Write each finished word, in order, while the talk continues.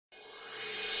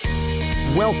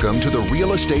Welcome to the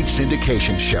Real Estate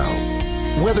Syndication Show.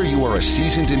 Whether you are a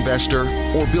seasoned investor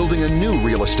or building a new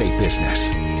real estate business,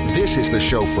 this is the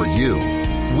show for you.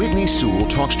 Whitney Sewell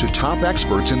talks to top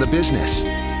experts in the business.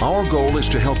 Our goal is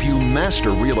to help you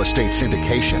master real estate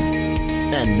syndication.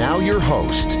 And now your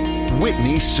host,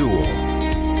 Whitney Sewell.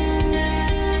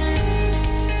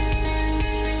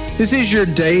 This is your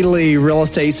daily real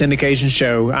estate syndication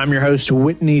show. I'm your host,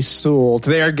 Whitney Sewell.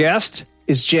 Today our guest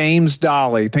is James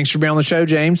Dahle. Thanks for being on the show,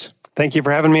 James. Thank you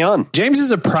for having me on. James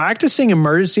is a practicing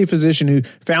emergency physician who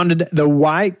founded the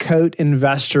White Coat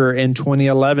Investor in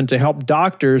 2011 to help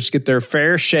doctors get their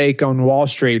fair shake on Wall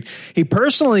Street. He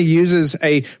personally uses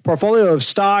a portfolio of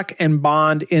stock and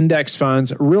bond index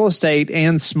funds, real estate,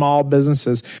 and small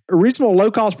businesses. A reasonable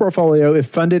low-cost portfolio, if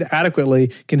funded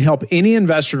adequately, can help any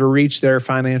investor to reach their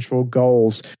financial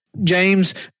goals.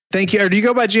 James, thank you. Or do you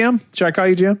go by Jim? Should I call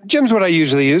you Jim? Jim's what I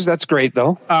usually use. That's great,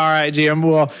 though. All right, Jim.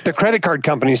 Well, the credit card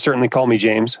companies certainly call me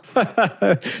James.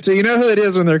 So you know who it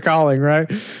is when they're calling,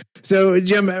 right? So,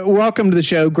 Jim, welcome to the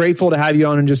show. Grateful to have you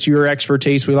on and just your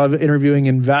expertise. We love interviewing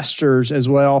investors as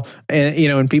well,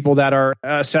 and people that are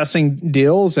assessing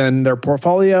deals and their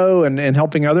portfolio and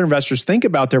helping other investors think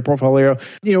about their portfolio.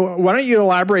 Why don't you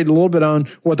elaborate a little bit on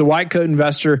what the White Coat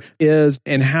Investor is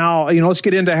and how, let's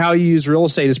get into how you use real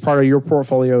estate as part of your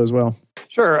portfolio as well.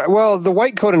 Sure. Well, the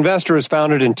White Coat Investor was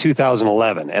founded in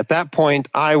 2011. At that point,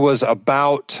 I was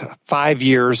about 5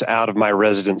 years out of my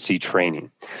residency training.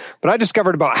 But I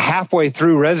discovered about halfway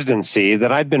through residency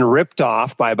that I'd been ripped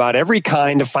off by about every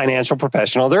kind of financial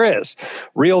professional there is.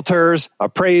 Realtors,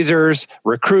 appraisers,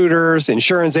 recruiters,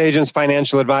 insurance agents,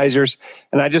 financial advisors.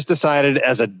 And I just decided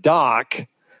as a doc,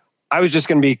 I was just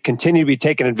going to continue to be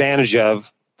taken advantage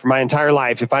of for my entire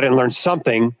life if I didn't learn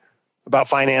something about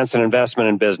finance and investment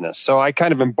and business. So I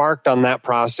kind of embarked on that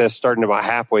process starting about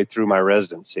halfway through my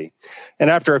residency.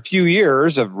 And after a few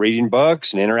years of reading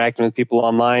books and interacting with people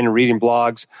online and reading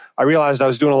blogs, I realized I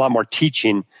was doing a lot more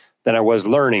teaching than I was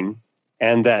learning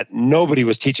and that nobody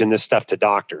was teaching this stuff to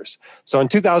doctors. So in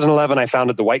 2011, I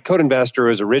founded the White Coat Investor. It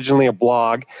was originally a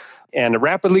blog. And it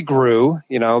rapidly grew,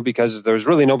 because there's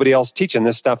really nobody else teaching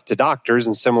this stuff to doctors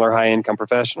and similar high-income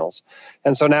professionals.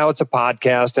 And so now it's a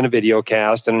podcast and a video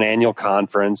cast and an annual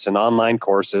conference and online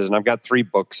courses. And I've got 3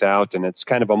 books out, and it's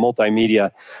kind of a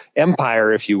multimedia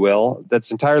empire, if you will, that's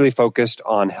entirely focused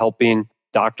on helping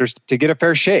doctors to get a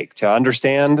fair shake, to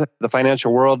understand the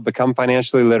financial world, become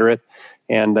financially literate,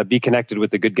 and be connected with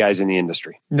the good guys in the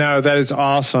industry. No, that is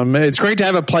awesome. It's great to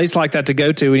have a place like that to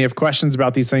go to when you have questions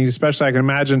about these things, especially I can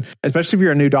imagine, especially if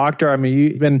you're a new doctor. I mean,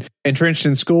 you've been entrenched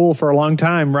in school for a long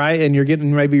time, right? And you're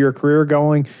getting maybe your career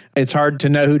going. It's hard to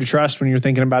know who to trust when you're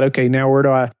thinking about, okay, now where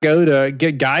do I go to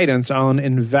get guidance on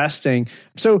investing?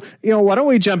 So, why don't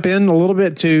we jump in a little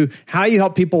bit to how you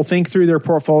help people think through their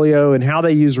portfolio and how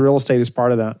they use real estate as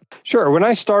part of that? Sure. When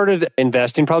I started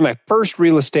investing, probably my first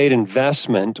real estate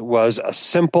investment was a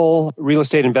simple real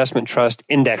estate investment trust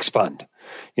index fund.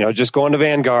 Just going to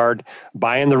Vanguard,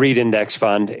 buying the REIT index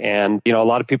fund. And, a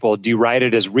lot of people deride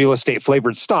it as real estate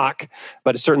flavored stock,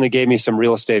 but it certainly gave me some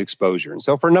real estate exposure. And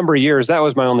so for a number of years, that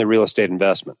was my only real estate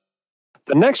investment.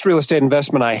 The next real estate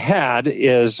investment I had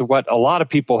is what a lot of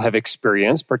people have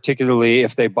experienced, particularly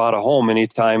if they bought a home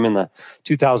anytime in the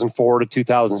 2004 to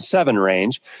 2007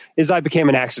 range, is I became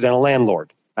an accidental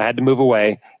landlord. I had to move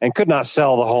away and could not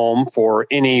sell the home for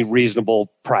any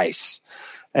reasonable price.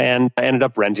 And I ended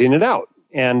up renting it out.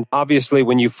 And obviously,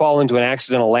 when you fall into an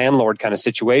accidental landlord kind of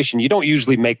situation, you don't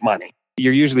usually make money.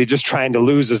 You're usually just trying to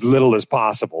lose as little as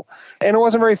possible. And it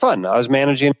wasn't very fun. I was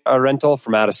managing a rental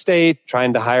from out of state,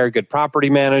 trying to hire good property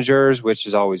managers, which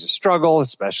is always a struggle,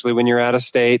 especially when you're out of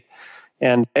state.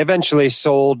 And eventually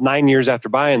sold 9 years after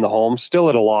buying the home, still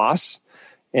at a loss.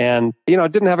 And,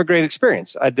 didn't have a great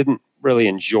experience. I didn't really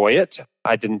enjoy it.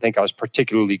 I didn't think I was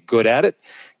particularly good at it.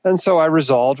 And so I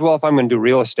resolved, well, if I'm going to do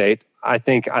real estate, I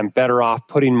think I'm better off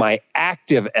putting my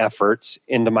active efforts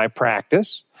into my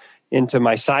practice, into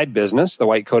my side business, the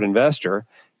White Coat Investor,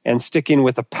 and sticking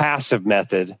with a passive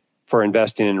method for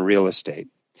investing in real estate.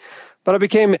 But I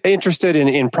became interested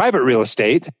in private real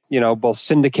estate, both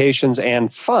syndications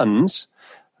and funds,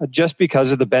 just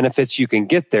because of the benefits you can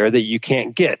get there that you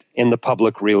can't get in the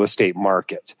public real estate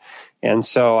market. And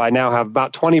so I now have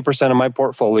about 20% of my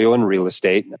portfolio in real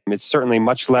estate. It's certainly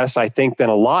much less, I think, than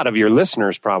a lot of your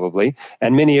listeners probably,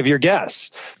 and many of your guests.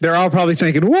 They're all probably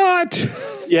thinking,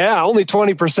 what? Yeah, only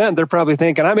 20%. They're probably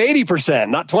thinking, I'm 80%,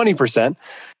 not 20%.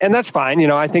 And that's fine.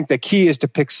 I think the key is to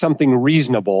pick something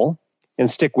reasonable and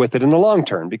stick with it in the long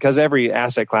term, because every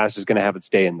asset class is going to have its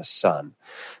day in the sun.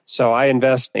 So I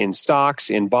invest in stocks,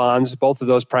 in bonds, both of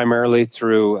those primarily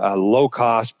through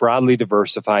low-cost, broadly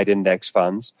diversified index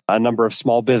funds, a number of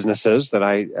small businesses that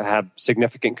I have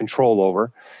significant control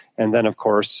over, and then, of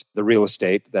course, the real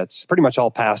estate. That's pretty much all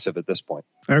passive at this point.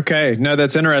 Okay. No,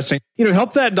 that's interesting.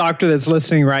 Help that doctor that's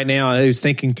listening right now who's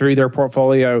thinking through their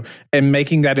portfolio and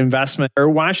making that investment. Or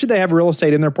why should they have real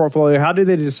estate in their portfolio? How do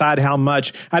they decide how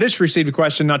much? I just received a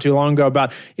question not too long ago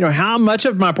about, how much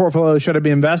of my portfolio should I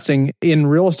be investing in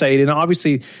real estate? And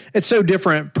obviously, it's so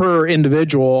different per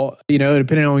individual,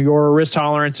 depending on your risk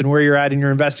tolerance and where you're at in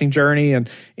your investing journey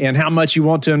and how much you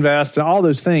want to invest and all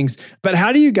those things. But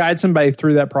how do you guide somebody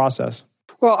through that process?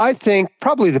 Well, I think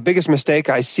probably the biggest mistake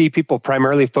I see people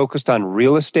primarily focused on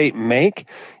real estate make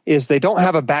is they don't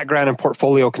have a background in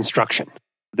portfolio construction.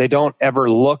 They don't ever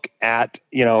look at,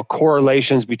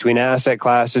 correlations between asset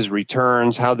classes,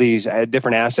 returns, how these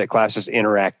different asset classes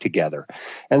interact together.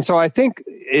 And so I think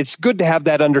it's good to have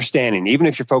that understanding, even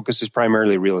if your focus is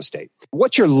primarily real estate.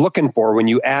 What you're looking for when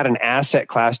you add an asset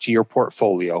class to your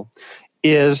portfolio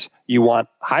is you want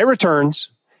high returns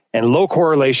and low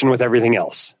correlation with everything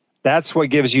else. That's what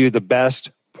gives you the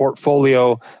best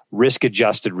portfolio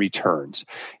risk-adjusted returns.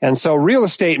 And so real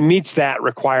estate meets that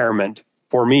requirement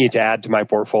for me to add to my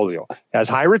portfolio. It has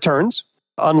high returns,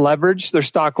 unleveraged, they're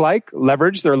stock-like,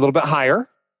 leveraged, they're a little bit higher,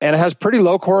 and it has pretty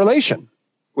low correlation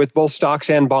with both stocks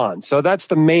and bonds. So that's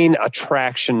the main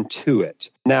attraction to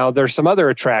it. Now, there's some other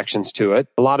attractions to it.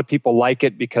 A lot of people like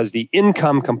it because the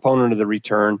income component of the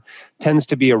return tends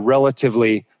to be a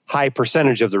relatively high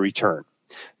percentage of the return.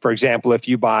 For example, if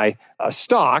you buy a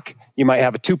stock, you might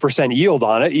have a 2% yield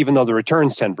on it, even though the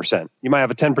return's 10%. You might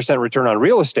have a 10% return on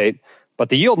real estate, but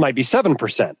the yield might be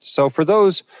 7%. So for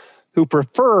those who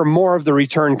prefer more of the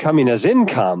return coming as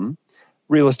income,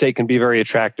 real estate can be very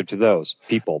attractive to those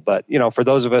people. But, for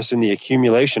those of us in the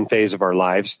accumulation phase of our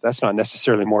lives, that's not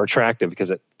necessarily more attractive because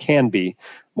it can be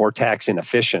more tax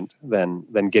inefficient than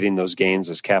getting those gains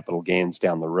as capital gains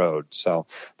down the road. So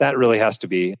that really has to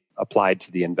be applied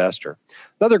to the investor.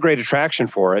 Another great attraction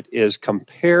for it is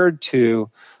compared to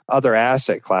other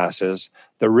asset classes,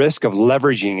 the risk of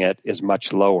leveraging it is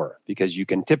much lower because you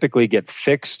can typically get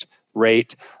fixed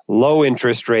rate, low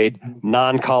interest rate,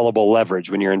 non-callable leverage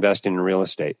when you're investing in real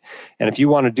estate. And if you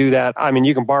want to do that,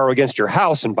 you can borrow against your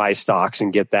house and buy stocks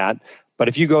and get that. But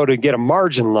if you go to get a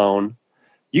margin loan,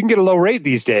 you can get a low rate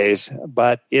these days,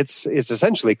 but it's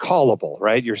essentially callable,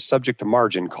 right? You're subject to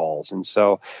margin calls.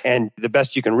 And the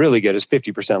best you can really get is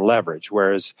 50% leverage.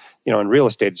 Whereas, in real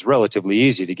estate, it's relatively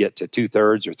easy to get to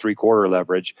 2/3 or 3/4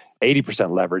 leverage,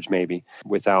 80% leverage maybe,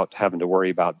 without having to worry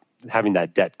about having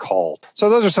that debt called. So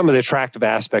those are some of the attractive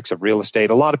aspects of real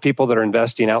estate. A lot of people that are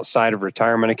investing outside of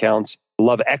retirement accounts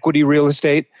love equity real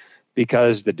estate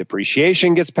because the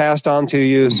depreciation gets passed on to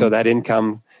you. So that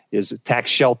income is tax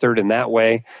sheltered in that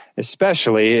way,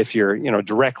 especially if you're,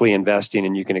 directly investing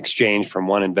and you can exchange from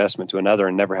one investment to another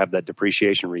and never have that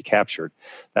depreciation recaptured.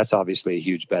 That's obviously a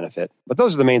huge benefit. But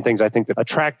those are the main things I think that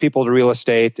attract people to real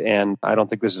estate. And I don't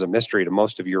think this is a mystery to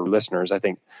most of your listeners. I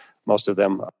think most of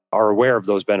them are aware of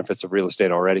those benefits of real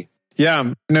estate already.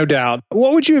 Yeah, no doubt.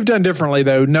 What would you have done differently,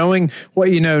 though, knowing what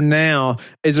you know now?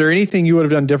 Is there anything you would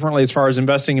have done differently as far as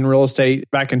investing in real estate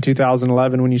back in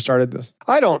 2011 when you started this?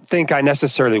 I don't think I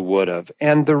necessarily would have.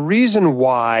 And the reason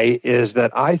why is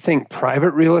that I think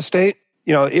private real estate,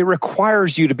 it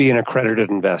requires you to be an accredited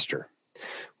investor,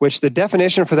 which the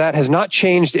definition for that has not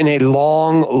changed in a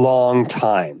long, long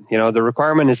time. The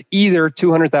requirement is either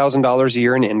 $200,000 a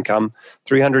year in income,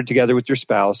 $300,000 together with your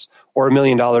spouse, or $1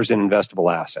 million in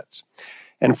investable assets.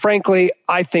 And frankly,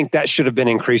 I think that should have been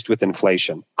increased with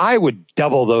inflation. I would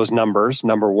double those numbers,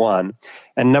 number one.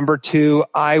 And number two,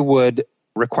 I would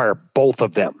require both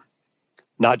of them,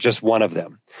 not just one of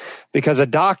them. Because a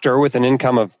doctor with an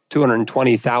income of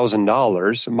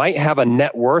 $220,000 might have a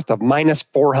net worth of minus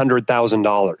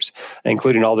 $400,000,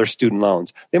 including all their student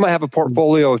loans. They might have a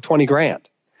portfolio of $20,000,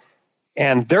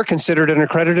 and they're considered an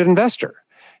accredited investor.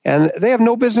 And they have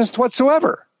no business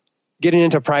whatsoever getting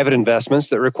into private investments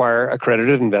that require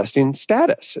accredited investing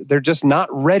status. They're just not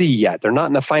ready yet. They're not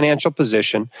in a financial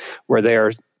position where they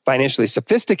are financially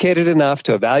sophisticated enough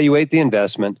to evaluate the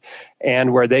investment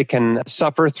and where they can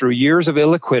suffer through years of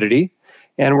illiquidity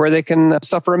and where they can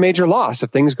suffer a major loss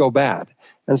if things go bad.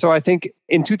 And so I think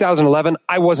in 2011,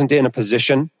 I wasn't in a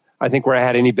position, I think, where I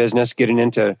had any business getting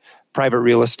into private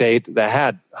real estate that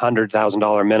had $100,000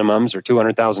 minimums or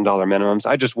 $200,000 minimums.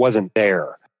 I just wasn't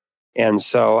there. And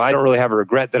so I don't really have a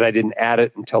regret that I didn't add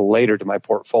it until later to my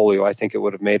portfolio. I think it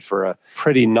would have made for a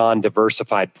pretty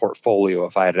non-diversified portfolio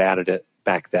if I had added it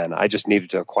back then. I just needed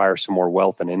to acquire some more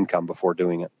wealth and income before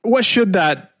doing it. What should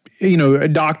that a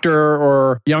doctor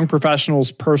or young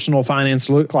professional's personal finance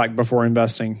look like before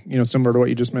investing, similar to what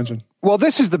you just mentioned? Well,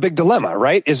 this is the big dilemma,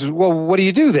 right? What do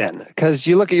you do then? Because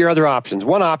you look at your other options.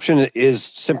 One option is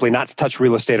simply not to touch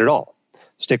real estate at all.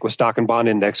 Stick with stock and bond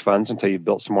index funds until you've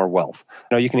built some more wealth.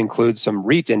 You can include some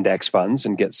REIT index funds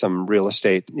and get some real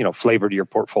estate, flavor to your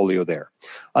portfolio there.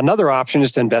 Another option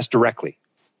is to invest directly.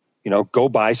 Go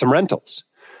buy some rentals.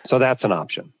 So that's an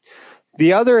option.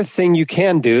 The other thing you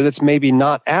can do that's maybe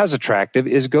not as attractive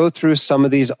is go through some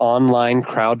of these online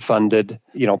crowdfunded,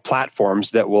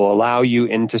 platforms that will allow you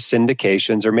into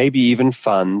syndications or maybe even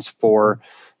funds for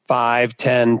 $5,000,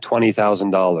 $10,000,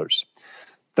 $20,000.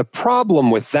 The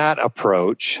problem with that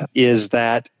approach is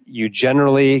that you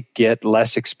generally get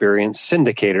less experienced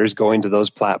syndicators going to those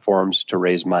platforms to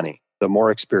raise money. The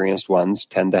more experienced ones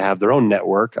tend to have their own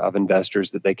network of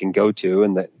investors that they can go to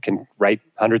and that can write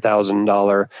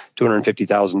 $100,000,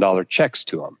 $250,000 checks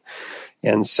to them.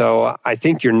 And so I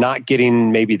think you're not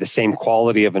getting maybe the same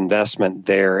quality of investment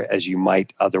there as you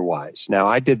might otherwise. Now,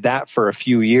 I did that for a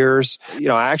few years.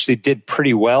 I actually did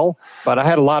pretty well, but I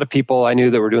had a lot of people I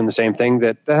knew that were doing the same thing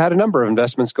that had a number of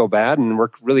investments go bad and were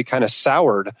really kind of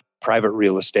soured private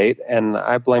real estate. And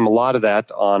I blame a lot of that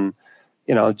on,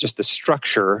 just the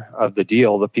structure of the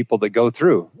deal, the people that go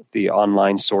through the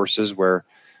online sources where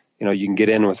you can get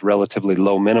in with relatively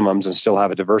low minimums and still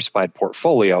have a diversified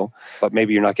portfolio, but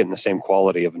maybe you're not getting the same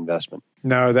quality of investment.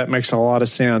 No, that makes a lot of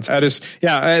sense. That is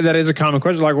a common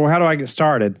question. Like, well, how do I get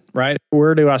started, right?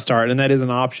 Where do I start? And that is an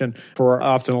option for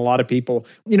often a lot of people.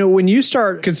 When you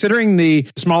start considering the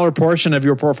smaller portion of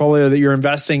your portfolio that you're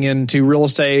investing into real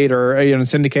estate or,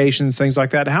 syndications, things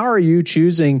like that, how are you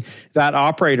choosing that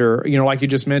operator, like you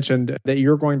just mentioned, that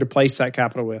you're going to place that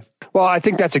capital with? Well, I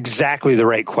think that's exactly the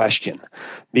right question,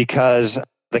 because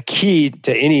the key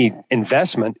to any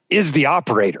investment is the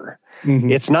operator.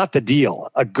 Mm-hmm. It's not the deal.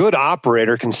 A good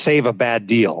operator can save a bad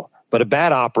deal, but a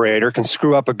bad operator can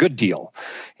screw up a good deal.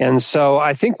 And so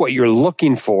I think what you're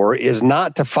looking for is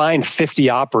not to find 50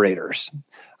 operators.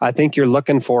 I think you're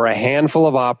looking for a handful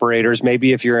of operators.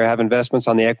 Maybe if you have investments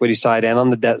on the equity side and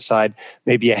on the debt side,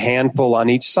 maybe a handful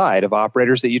on each side of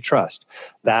operators that you trust.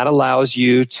 That allows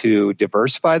you to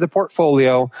diversify the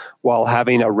portfolio while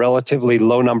having a relatively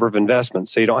low number of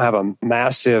investments. So you don't have a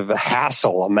massive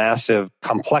hassle, a massive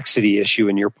complexity issue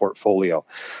in your portfolio.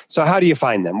 So how do you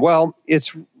find them? Well,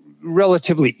 it's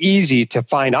relatively easy to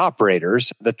find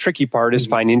operators. The tricky part is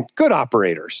finding good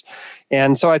operators.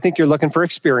 And so I think you're looking for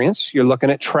experience. You're looking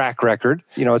at track record.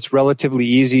 It's relatively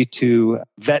easy to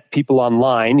vet people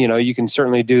online. You can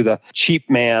certainly do the cheap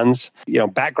man's,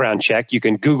 background check. You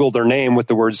can Google their name with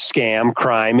the words scam,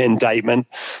 crime, indictment,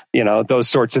 those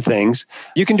sorts of things.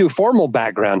 You can do formal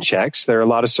background checks. There are a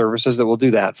lot of services that will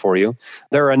do that for you.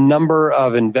 There are a number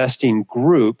of investing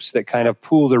groups that kind of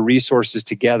pool their resources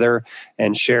together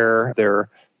and share their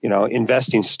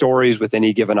investing stories with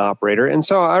any given operator. And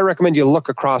so I recommend you look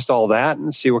across all that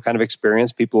and see what kind of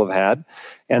experience people have had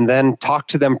and then talk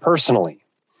to them personally.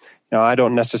 I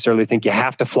don't necessarily think you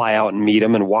have to fly out and meet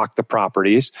them and walk the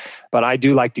properties, but I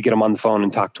do like to get them on the phone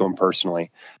and talk to them personally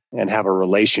and have a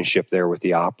relationship there with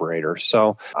the operator.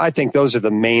 So I think those are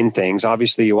the main things.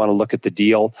 Obviously, you want to look at the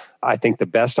deal. I think the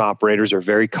best operators are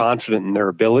very confident in their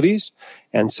abilities.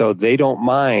 And so they don't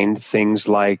mind things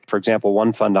like, for example,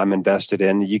 one fund I'm invested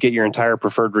in, you get your entire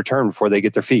preferred return before they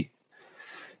get their fee.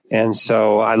 And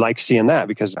so I like seeing that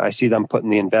because I see them putting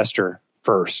the investor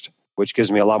first, which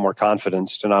gives me a lot more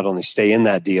confidence to not only stay in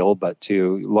that deal, but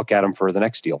to look at them for the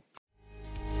next deal.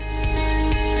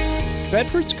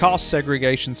 Bedford's Cost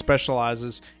Segregation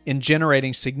specializes in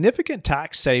generating significant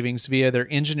tax savings via their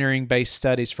engineering-based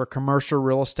studies for commercial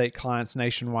real estate clients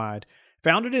nationwide.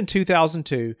 Founded in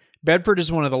 2002, Bedford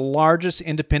is one of the largest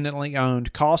independently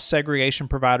owned cost segregation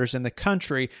providers in the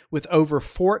country, with over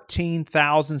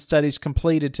 14,000 studies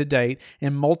completed to date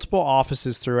in multiple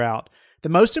offices throughout. The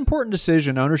most important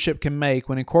decision ownership can make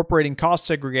when incorporating cost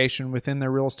segregation within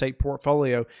their real estate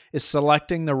portfolio is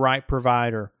selecting the right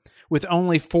provider. With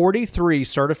only 43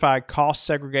 certified cost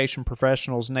segregation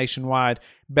professionals nationwide,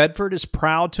 Bedford is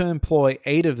proud to employ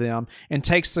 8 of them and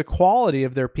takes the quality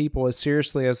of their people as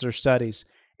seriously as their studies.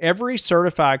 Every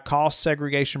certified cost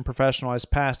segregation professional has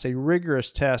passed a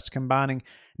rigorous test combining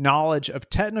knowledge of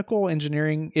technical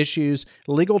engineering issues,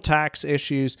 legal tax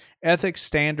issues, ethics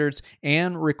standards,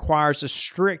 and requires a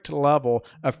strict level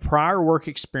of prior work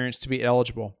experience to be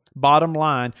eligible. Bottom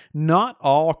line, not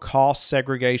all cost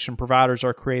segregation providers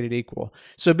are created equal.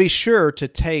 So be sure to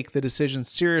take the decision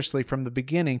seriously from the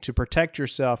beginning to protect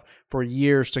yourself for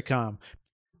years to come.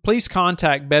 Please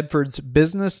contact Bedford's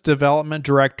Business Development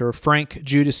Director, Frank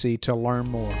Judici, to learn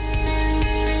more.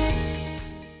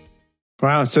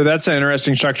 Wow. So that's an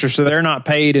interesting structure. So they're not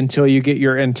paid until you get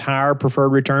your entire preferred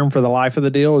return for the life of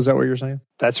the deal. Is that what you're saying?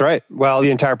 That's right. Well,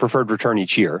 the entire preferred return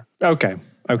each year. Okay.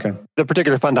 The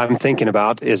particular fund I'm thinking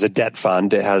about is a debt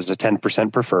fund. It has a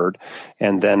 10% preferred,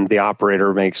 and then the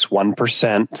operator makes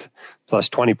 1% plus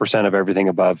 20% of everything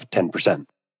above 10%.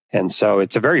 And so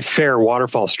it's a very fair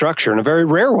waterfall structure and a very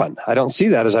rare one. I don't see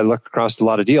that as I look across a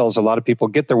lot of deals. A lot of people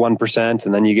get their 1%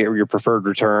 and then you get your preferred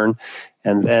return.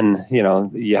 And then,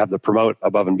 you have the promote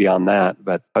above and beyond that.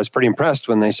 But I was pretty impressed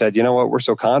when they said, you know what, we're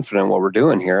so confident in what we're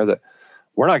doing here that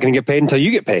we're not going to get paid until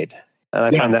you get paid. And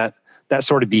I find that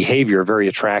sort of behavior very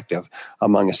attractive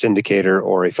among a syndicator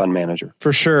or a fund manager.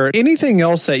 For sure. Anything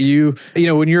else that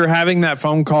when you're having that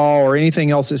phone call or anything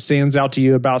else that stands out to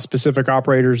you about specific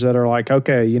operators that are like,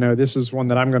 okay, this is one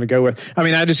that I'm going to go with. I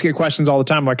mean, I just get questions all the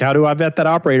time, like, how do I vet that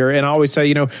operator? And I always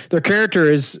say, their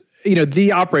character is,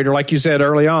 the operator, like you said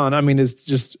early on, I mean, is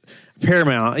just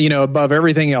paramount, above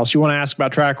everything else. You want to ask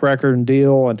about track record and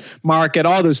deal and market,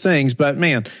 all those things. But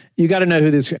man, you got to know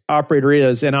who this operator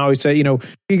is. And I always say, you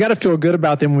got to feel good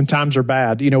about them when times are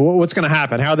bad. What's going to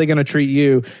happen? How are they going to treat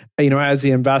you, as the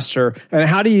investor? And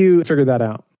how do you figure that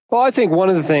out? Well, I think one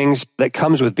of the things that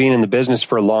comes with being in the business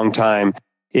for a long time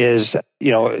is,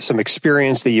 some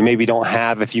experience that you maybe don't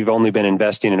have if you've only been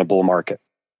investing in a bull market.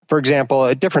 For example,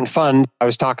 a different fund, I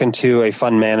was talking to a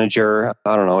fund manager,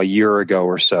 a year ago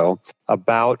or so,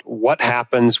 about what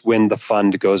happens when the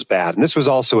fund goes bad. And this was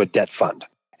also a debt fund.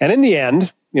 And in the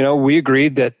end, we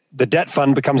agreed that the debt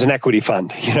fund becomes an equity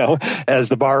fund, as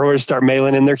the borrowers start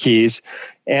mailing in their keys.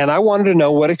 And I wanted to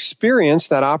know what experience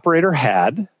that operator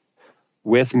had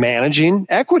with managing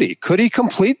equity. Could he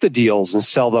complete the deals and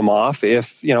sell them off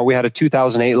if, we had a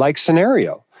 2008-like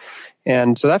scenario?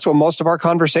 And so that's what most of our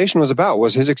conversation was about,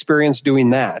 was his experience doing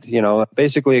that,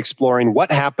 basically exploring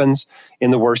what happens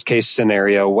in the worst case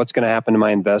scenario, what's going to happen to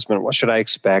my investment, what should I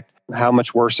expect, how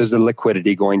much worse is the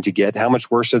liquidity going to get, how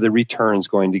much worse are the returns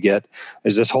going to get,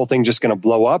 is this whole thing just going to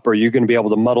blow up, or are you going to be able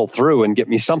to muddle through and get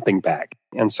me something back?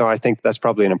 And so I think that's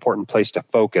probably an important place to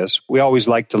focus. We always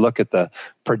like to look at the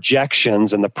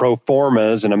projections and the pro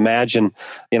formas and imagine,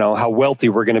 how wealthy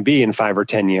we're going to be in 5 or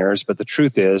 10 years. But the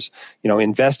truth is,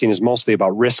 investing is mostly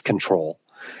about risk control.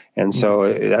 And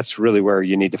so that's really where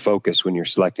you need to focus when you're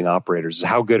selecting operators, is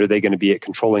how good are they going to be at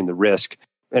controlling the risk?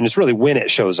 And it's really when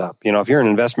it shows up. If you're in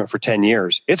an investment for 10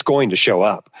 years, it's going to show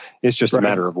up. It's just a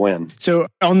matter of when. So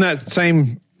on that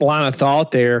same line of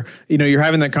thought there, you're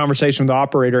having that conversation with the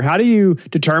operator. How do you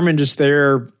determine just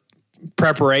their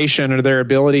preparation or their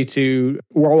ability to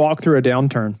walk through a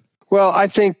downturn? Well, I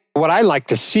think what I like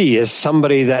to see is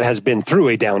somebody that has been through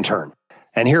a downturn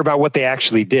and hear about what they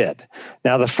actually did.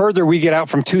 Now, the further we get out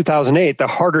from 2008, the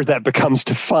harder that becomes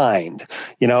to find.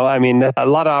 A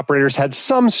lot of operators had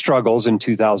some struggles in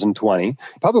 2020.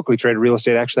 Publicly traded real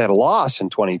estate actually had a loss in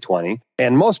 2020.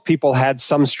 And most people had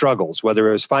some struggles, whether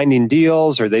it was finding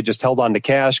deals or they just held on to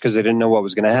cash because they didn't know what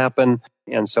was going to happen.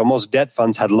 And so most debt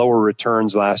funds had lower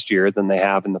returns last year than they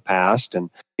have in the past. And,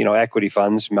 equity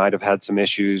funds might have had some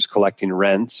issues collecting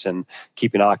rents and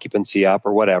keeping occupancy up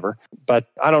or whatever. But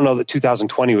I don't know that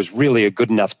 2020 was really a good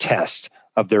enough test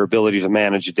of their ability to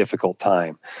manage a difficult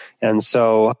time. And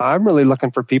so I'm really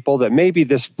looking for people that maybe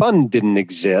this fund didn't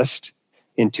exist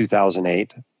in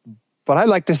 2008, but I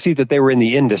like to see that they were in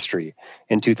the industry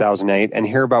in 2008 and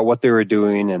hear about what they were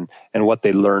doing and what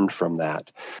they learned from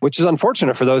that, which is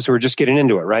unfortunate for those who are just getting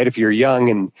into it, right? If you're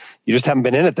young and you just haven't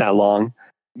been in it that long,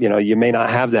 you may not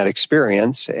have that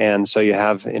experience. And so you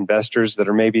have investors that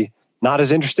are maybe not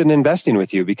as interested in investing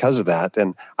with you because of that.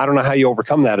 And I don't know how you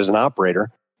overcome that as an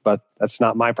operator, but that's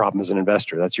not my problem as an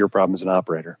investor. That's your problem as an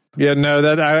operator. Yeah, no,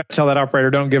 that I tell that operator,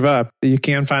 don't give up. You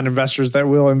can find investors that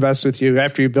will invest with you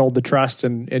after you build the trust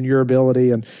and your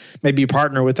ability, and maybe you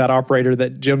partner with that operator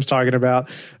that Jim's talking about,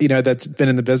 that's been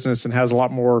in the business and has a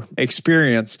lot more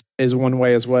experience, is one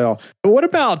way as well. But what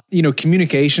about,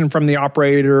 communication from the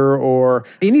operator or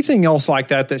anything else like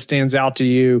that stands out to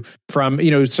you from,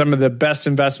 some of the best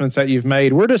investments that you've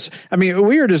made?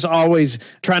 We are just always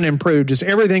trying to improve just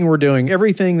everything we're doing,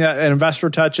 everything that an investor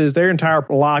touches, their entire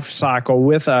life cycle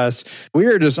with us. We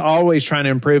are just always trying to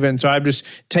improve it. And so I'm just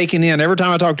taking in, every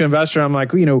time I talk to an investor, I'm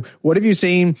like, what have you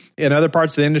seen in other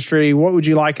parts of the industry? What would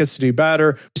you like us to do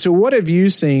better? So what have you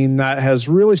seen that has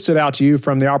really stood out to you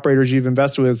from the operators you've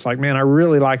invested with? It's like, man, I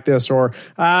really like this, or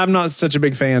I'm not such a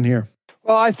big fan here.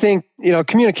 Well, I think,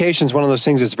 communication is one of those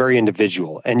things that's very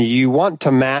individual, and you want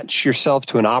to match yourself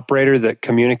to an operator that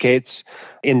communicates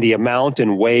in the amount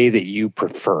and way that you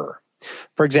prefer.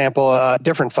 For example, a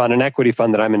different fund, an equity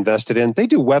fund that I'm invested in, they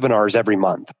do webinars every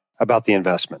month about the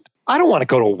investment. I don't want to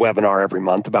go to a webinar every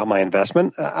month about my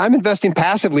investment. I'm investing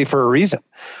passively for a reason.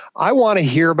 I want to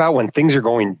hear about when things are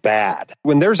going bad.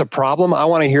 When there's a problem, I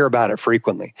want to hear about it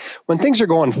frequently. When things are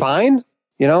going fine,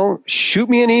 shoot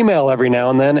me an email every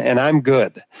now and then and I'm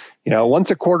good.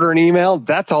 Once a quarter an email,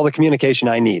 that's all the communication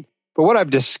I need. But what I've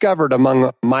discovered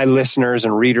among my listeners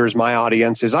and readers, my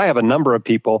audience, is I have a number of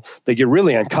people that get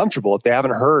really uncomfortable if they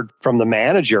haven't heard from the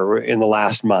manager in the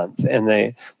last month. And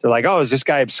they're like, oh, is this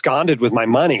guy absconded with my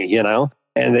money,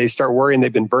 And they start worrying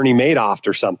they've been Bernie Madoffed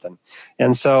or something.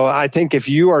 And so I think if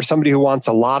you are somebody who wants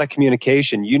a lot of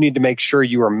communication, you need to make sure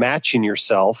you are matching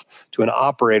yourself to an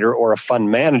operator or a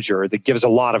fund manager that gives a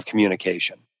lot of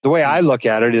communication. The way I look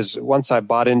at it is once I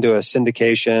bought into a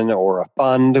syndication or a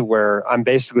fund where I'm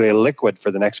basically a liquid for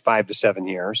the next 5 to 7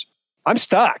 years, I'm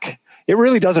stuck. It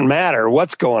really doesn't matter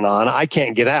what's going on. I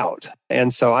can't get out.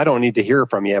 And so I don't need to hear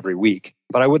from you every week.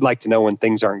 But I would like to know when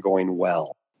things aren't going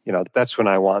well. That's when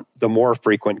I want the more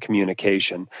frequent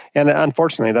communication. And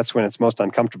unfortunately, that's when it's most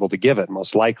uncomfortable to give it,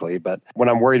 most likely. But when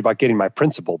I'm worried about getting my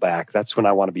principal back, that's when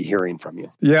I want to be hearing from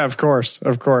you. Yeah, of course.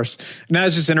 Now,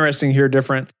 it's just interesting to hear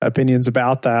different opinions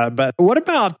about that. But what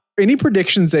about any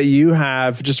predictions that you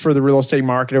have just for the real estate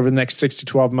market over the next 6 to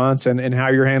 12 months and how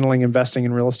you're handling investing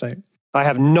in real estate? I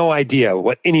have no idea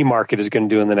what any market is going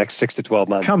to do in the next 6 to 12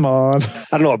 months. Come on. I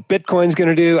don't know what Bitcoin's going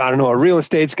to do. I don't know what real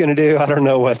estate's going to do. I don't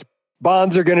know what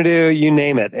bonds are going to do, you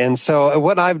name it. And so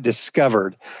what I've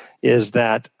discovered is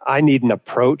that I need an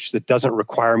approach that doesn't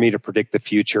require me to predict the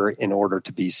future in order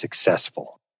to be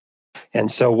successful.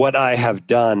 And so what I have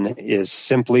done is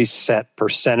simply set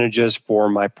percentages for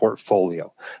my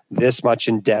portfolio. This much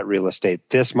in debt real estate,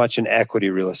 this much in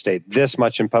equity real estate, this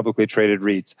much in publicly traded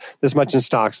REITs, this much in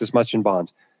stocks, this much in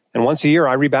bonds. And once a year,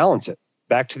 I rebalance it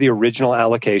back to the original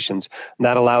allocations. And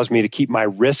that allows me to keep my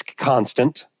risk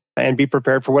constant and be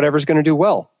prepared for whatever's going to do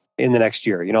well in the next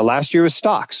year. Last year was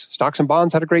stocks. Stocks and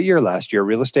bonds had a great year last year.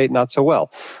 Real estate, not so well.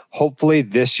 Hopefully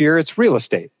this year it's real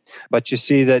estate. But you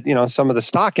see that, some of the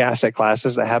stock asset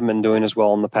classes that haven't been doing as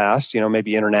well in the past,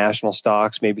 maybe international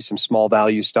stocks, maybe some small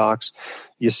value stocks,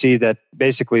 you see that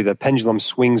basically the pendulum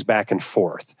swings back and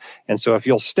forth. And so if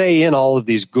you'll stay in all of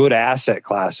these good asset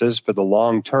classes for the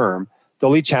long term,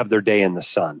 they'll each have their day in the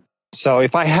sun. So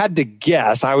if I had to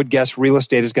guess, I would guess real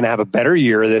estate is going to have a better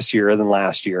year this year than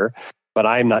last year, but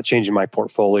I'm not changing my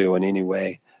portfolio in any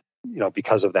way,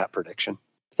 because of that prediction.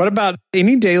 What about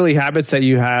any daily habits that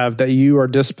you have that you are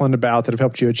disciplined about that have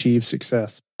helped you achieve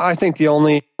success? I think the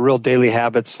only real daily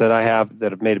habits that I have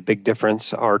that have made a big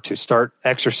difference are to start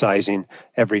exercising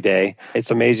every day.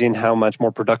 It's amazing how much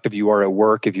more productive you are at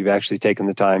work if you've actually taken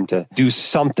the time to do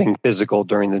something physical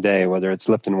during the day, whether it's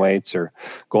lifting weights or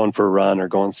going for a run or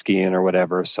going skiing or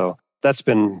whatever. So that's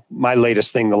been my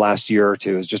latest thing the last year or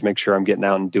two, is just make sure I'm getting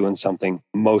out and doing something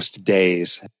most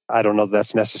days. I don't know if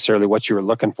that's necessarily what you were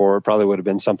looking for. It probably would have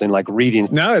been something like reading.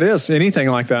 No, it is. Anything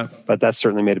like that. But that's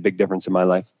certainly made a big difference in my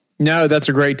life. No, that's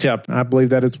a great tip. I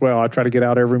believe that as well. I try to get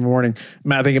out every morning.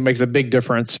 I think it makes a big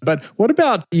difference. But what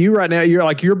about you right now? You're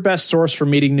like your best source for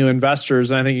meeting new investors.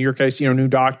 And I think in your case, new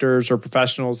doctors or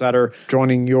professionals that are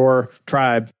joining your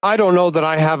tribe. I don't know that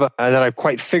I've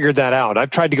quite figured that out.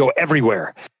 I've tried to go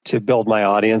everywhere to build my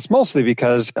audience, mostly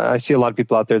because I see a lot of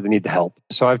people out there that need the help.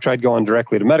 So I've tried going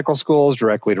directly to medical schools,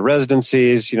 directly to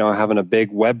residencies, having a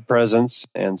big web presence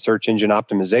and search engine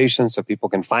optimization so people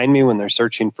can find me when they're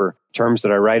searching for terms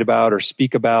that I write about or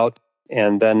speak about.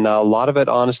 And then a lot of it,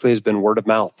 honestly, has been word of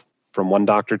mouth from one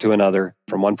doctor to another,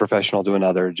 from one professional to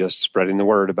another, just spreading the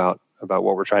word about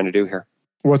what we're trying to do here.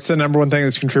 What's the number one thing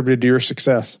that's contributed to your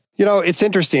success? It's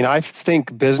interesting. I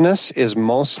think business is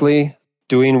mostly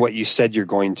doing what you said you're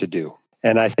going to do.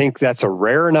 And I think that's a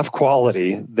rare enough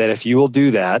quality that if you will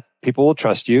do that, people will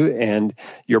trust you and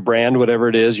your brand, whatever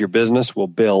it is, your business will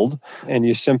build. And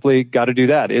you simply got to do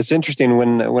that. It's interesting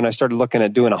when I started looking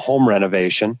at doing a home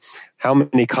renovation, how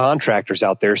many contractors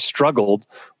out there struggled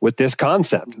with this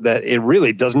concept that it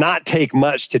really does not take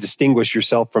much to distinguish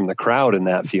yourself from the crowd in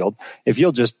that field. If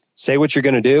you'll just say what you're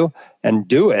going to do and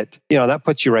do it, that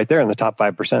puts you right there in the top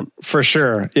 5%. For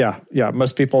sure. Yeah.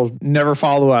 Most people never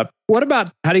follow up. What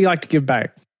about, how do you like to give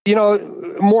back?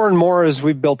 More and more as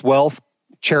we've built wealth,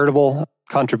 charitable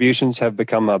contributions have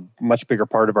become a much bigger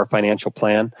part of our financial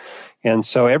plan. And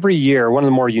so every year, one of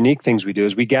the more unique things we do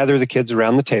is we gather the kids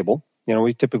around the table.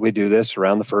 We typically do this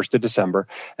around the 1st of December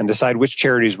and decide which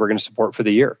charities we're going to support for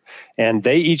the year. And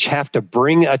they each have to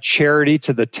bring a charity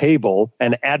to the table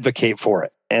and advocate for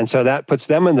it. And so that puts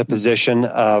them in the position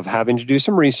of having to do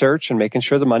some research and making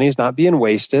sure the money is not being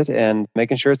wasted and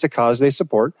making sure it's a cause they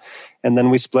support. And then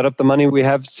we split up the money we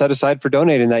have set aside for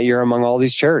donating that year among all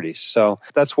these charities. So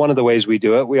that's one of the ways we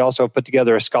do it. We also put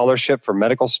together a scholarship for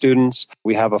medical students.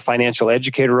 We have a financial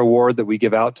educator award that we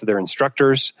give out to their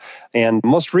instructors. And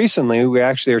most recently, we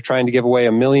actually are trying to give away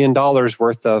 $1 million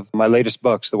worth of my latest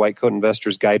books, The White Coat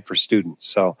Investor's Guide for Students.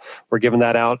 So we're giving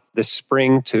that out this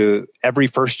spring to every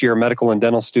first-year medical and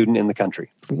dental student in the country.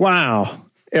 Wow.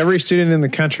 Every student in the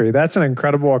country. That's an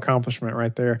incredible accomplishment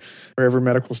right there for every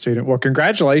medical student. Well,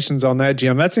 congratulations on that,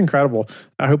 Jim. That's incredible.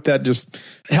 I hope that just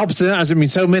helps them. I mean,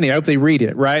 so many. I hope they read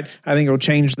it, right? I think it'll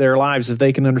change their lives if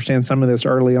they can understand some of this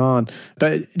early on.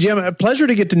 But Jim, a pleasure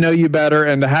to get to know you better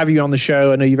and to have you on the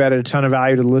show. I know you've added a ton of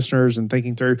value to the listeners and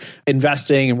thinking through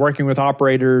investing and working with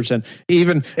operators and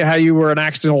even how you were an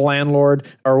accidental landlord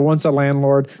or once a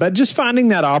landlord. But just finding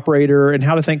that operator and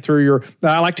how to think through your,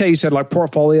 I liked how you said like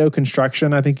portfolio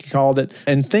construction, I think you called it,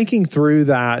 and thinking through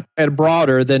that at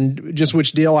broader than just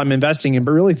which deal I'm investing in,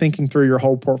 but really thinking through your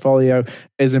whole portfolio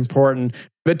is important.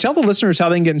 But tell the listeners how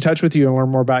they can get in touch with you and learn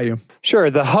more about you. Sure.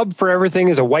 The hub for everything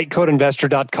is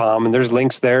whitecoatinvestor.com, and there's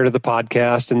links there to the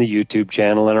podcast and the YouTube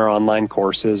channel and our online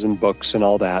courses and books and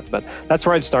all that. But that's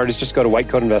where I'd start, is just go to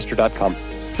whitecoatinvestor.com.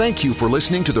 Thank you for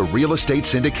listening to the Real Estate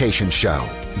Syndication Show,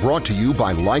 brought to you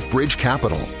by LifeBridge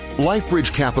Capital.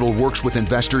 LifeBridge Capital works with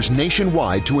investors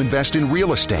nationwide to invest in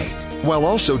real estate, while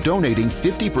also donating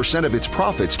 50% of its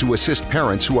profits to assist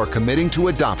parents who are committing to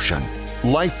adoption.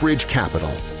 LifeBridge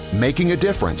Capital, making a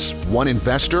difference, one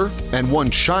investor and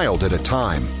one child at a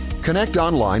time. Connect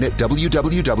online at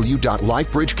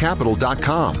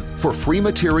www.lifebridgecapital.com for free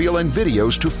material and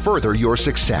videos to further your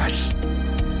success.